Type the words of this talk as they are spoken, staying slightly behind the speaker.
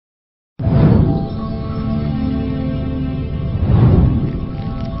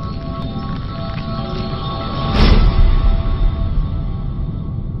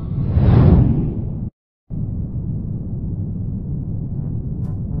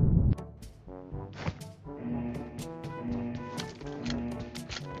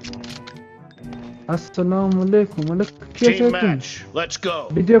अस्सलाम वालेकुम। कैसे हो तुम?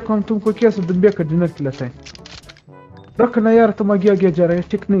 वीडियो को हम तुमको कैसे दुनिया का डिनर खिलाते हैं? रखना यार, तुम आगे आगे जा रहे हैं,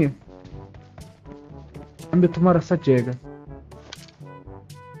 ठीक नहीं है। हम भी तुम्हारा सच जाएगा।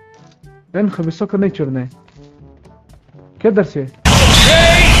 इन खबीसों को नहीं छोड़ना है। किधर से?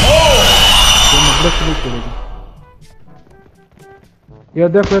 नहीं छोड़ेगी। ये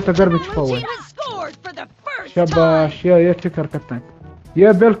देखो, ये तो घर में छुपा हुआ है। शाबाश, ये ठीक हरकत है,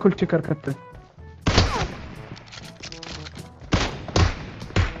 ये बिल्कुल ठीक हरकत है।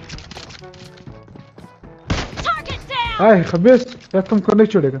 आए खबीस, ये तुमको नहीं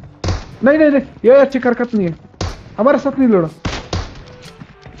छोड़ेगा। नहीं नहीं नहीं, ये अच्छी हरकत नहीं है। हमारे साथ नहीं लड़ो,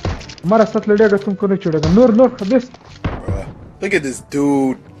 हमारा साथ लड़ेगा तुमको नहीं छोड़ेगा। नूर नूर खबीस, look at this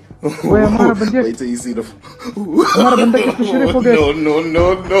dude. हमारा बंदे, Wait till you see the. हमारा बंदा कितना शरीफ हो गया। No.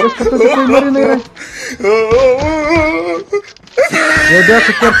 इसका तो कोई मर ही नहीं रहा। ये देख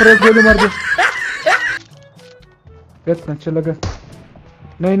क्या फ्रेश गोली मार दी। कितना अच्छा लगा।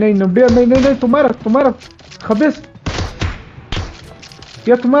 नहीं नहीं नब्बे, नहीं तुम्हारा खबीस,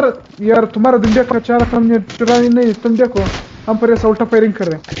 यार तुम्हारा दुनिया का चारा हमने चुरा नहीं। तुम देखो, हम पर ऐसा उल्टा फायरिंग कर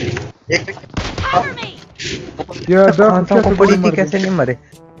रहे हैं। यार कैसे नहीं मरे?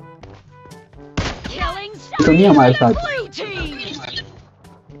 तो नहीं हमारे साथ।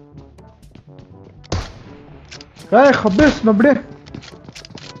 क्या खबीस नब्बे,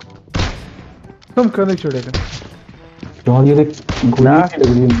 तुम क्यों नहीं छोड़ेगा? तो ये गोली लग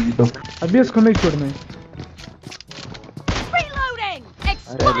रही है तो अभी इसको नहीं छोड़ना है।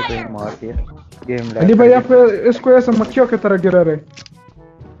 अरे मार दिया गेम। अली भाई, आप इसको ऐसा मक्खियों की तरह गिरा रहे।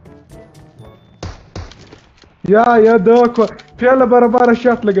 या देखो, पहला बार हमारा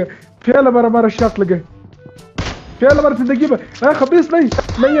शॉट लगे, पहला बार जिंदगी में। खबीस नहीं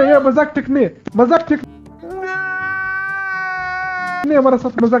है, ये मजाक ठीक नहीं है, हमारा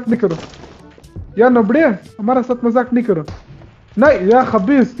साथ मजाक नहीं करो। या नबड़े, हमारा साथ मजाक नहीं करो। नहीं या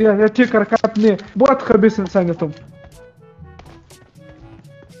खबीस, या ठीक हरकत नहीं है, बहुत खबीस इंसान है तुम।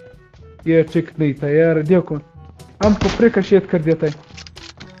 ये ठीक नहीं था यार, देखो हमको प्रिकॉशन कर देता है।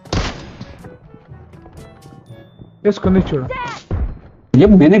 इसको नहीं छोड़ा। ये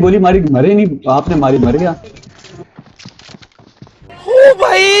मैंने गोली मारी, मरे नहीं, आपने मारी, मर गया। ओ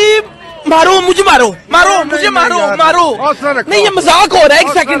भाई, मारो मुझे, मारो नहीं, ये मजाक हो रहा है। एक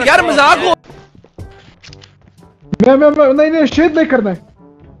सेकंड यार, मजाक हो। मैं नहीं शेद नहीं करना है।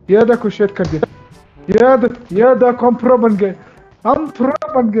 ये देखो शेद कर दिया। ये देखो, हम प्रो बन गए, हम प्रो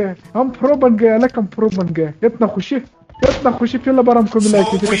बन गए, अलग हम प्रो बन गए। इतना खुशी पहला बार हमको मिला है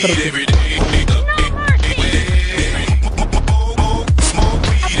किसी की तरफ से।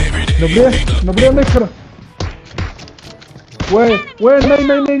 नब्बे नहीं करो। वो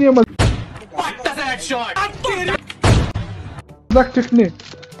नहीं मजाक ठीक नहीं।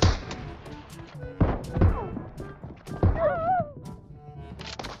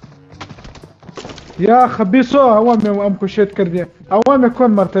 या खबीसो, हवा में हमको शेद कर दिया। हवा में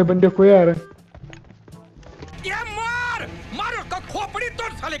कौन मारता है बंदे को यार?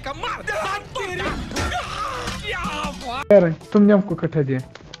 यार तुमने हमको कटा दिया।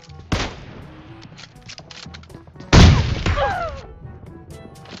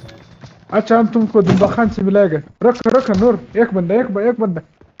 अच्छा, हम तुमको दुम्बा खान से मिलाएगा। रख नूर, एक बंदा।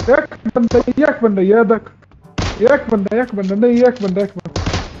 याद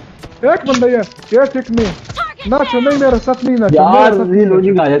एक बंदा, यार ठीक नहीं। नाचो नहीं, मेरे साथ नहीं नाचो यार,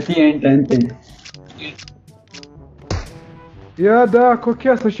 रीलोडिंग आ जाती है एंड पे। यार देखो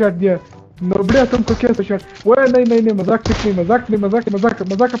कैसा शॉट दिया नब्बे, तुमको कैसा शॉट। वो नहीं, मजाक ठीक नहीं,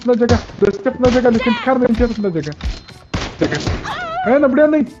 मजाक अपना जगह, दोस्त अपना जगह, लेकिन कर नहीं अपना जगह है।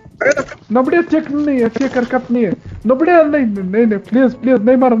 नब्बे ठीक नहीं है, ठीक हरकत नहीं है। नब्बे नहीं, प्लीज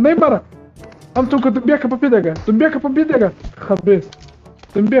नहीं मारा। हम तुमको दुनिया का पपी देगा। खबीस,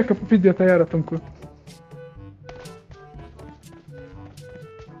 दुनिया का पपी देता यार तुमको।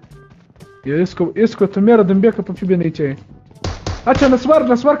 ये इसको तो मेरा दुनिया का पपी भी नहीं चाहिए। अच्छा,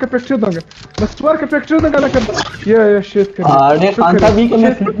 नस्वार का पिक्चर दूंगा, लेकिन ये शेट कर। अरे खानसाब भी को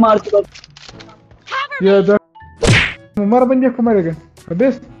मैं फ्लिप मार दूंगा। ये देखो, हमारा बंदे को मारेगा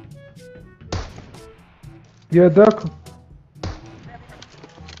खबीस। ये देखो,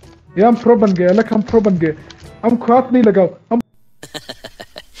 ये हम प्रो बन गए, हमको हाथ नहीं लगाओ। हम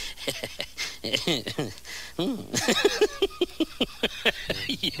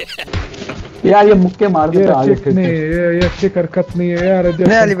यार ये मुक्के मार दे। ये ठीक हरकत नहीं है यार।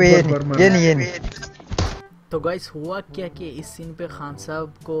 नहीं अली भाई, ये नहीं। तो गाइस हुआ क्या कि इस सीन पे खान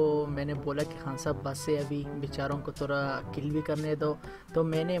साहब को मैंने बोला कि खान साहब बस से अभी बेचारों को थोड़ा किल भी करने दो, तो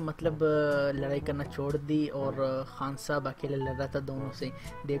मैंने मतलब लड़ाई करना छोड़ दी और खान साहब अकेले लड़ रहा था दोनों से।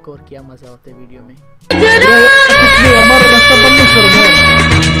 देखो और क्या मज़ा होता है वीडियो में।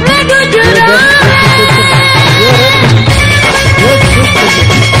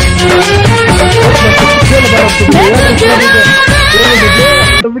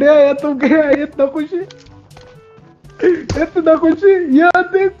 बढ़िया यार, तुम क्या इतना खुशी यार,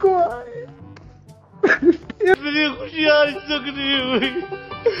 देखो इतनी खुशी आज तक नहीं हुई।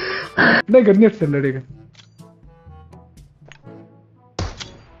 नहीं ग्रेनेड से लड़ेगा।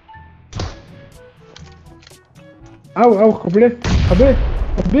 आओ आओ खबड़े खबड़े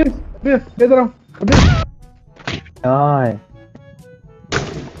खबड़े इधर आओ खबड़े। हाय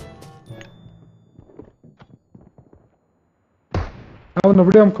आओ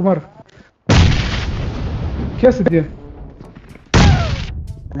नबड़े हम कुमार कैसे दिया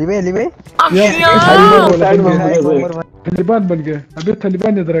लिबे तालिबान बन गए। अभी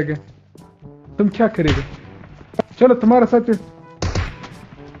तालिबान इधर आ गए, तुम क्या करेगे? चलो तुम्हारा साथ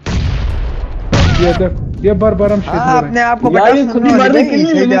ये देखो, ये बार बार हम शहीद हो रहे हैं। अपने आप को खुद ही मारने के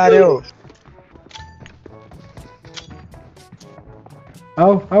लिए जा रहे हो।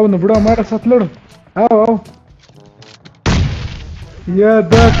 आओ आओ नबड़ो हमारे साथ लड़ो, आओ आओ। ये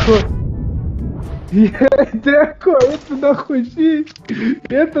देखो इतना खुशी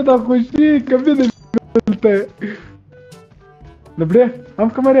कभी नहीं मिलता है। नबड़े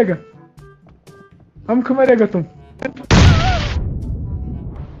हमको मारेगा तुम।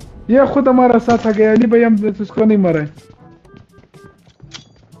 ये खुद हमारा साथ आ गया। अली भाई हम इसको नहीं मारा है।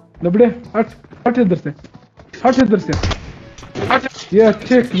 नबड़े हट इधर से, ये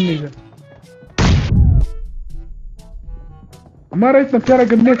अच्छे नहीं है। हमारा इतना प्यारा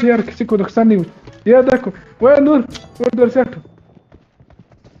ग्रेनेड यार, किसी को नुकसान नहीं हुआ। ये देखो वो नूर उधर से हटो।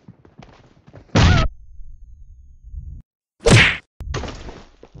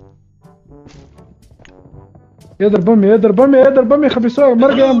 इधर बम है खबीसो,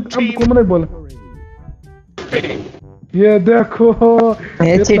 मर गया। हमको नहीं बोला। ये देखो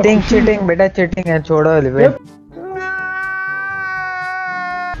ये चीटिंग बेटा, चीटिंग है, छोड़ो लिबे।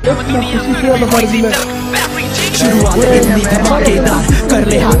 शुरुआत इतनी धमाकेदार, कर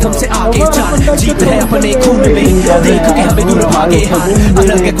ले हाथ हमसे आगे चार, जीत है अपने खून में, देख के हमें दूर भागे हार।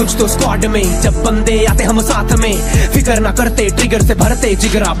 अलग है कुछ तो स्क्वाड में, जब बंदे आते हम साथ में, फिक्र ना करते ट्रिगर से भरते,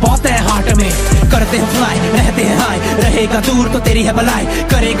 जिगरा बहुत है हार्ट में, करते हैं फ्लाई रहते हैं हाई, रहेगा दूर तो तेरी है भलाई,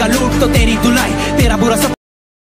 करेगा लूट तो तेरी धुलाई, तेरा बुरा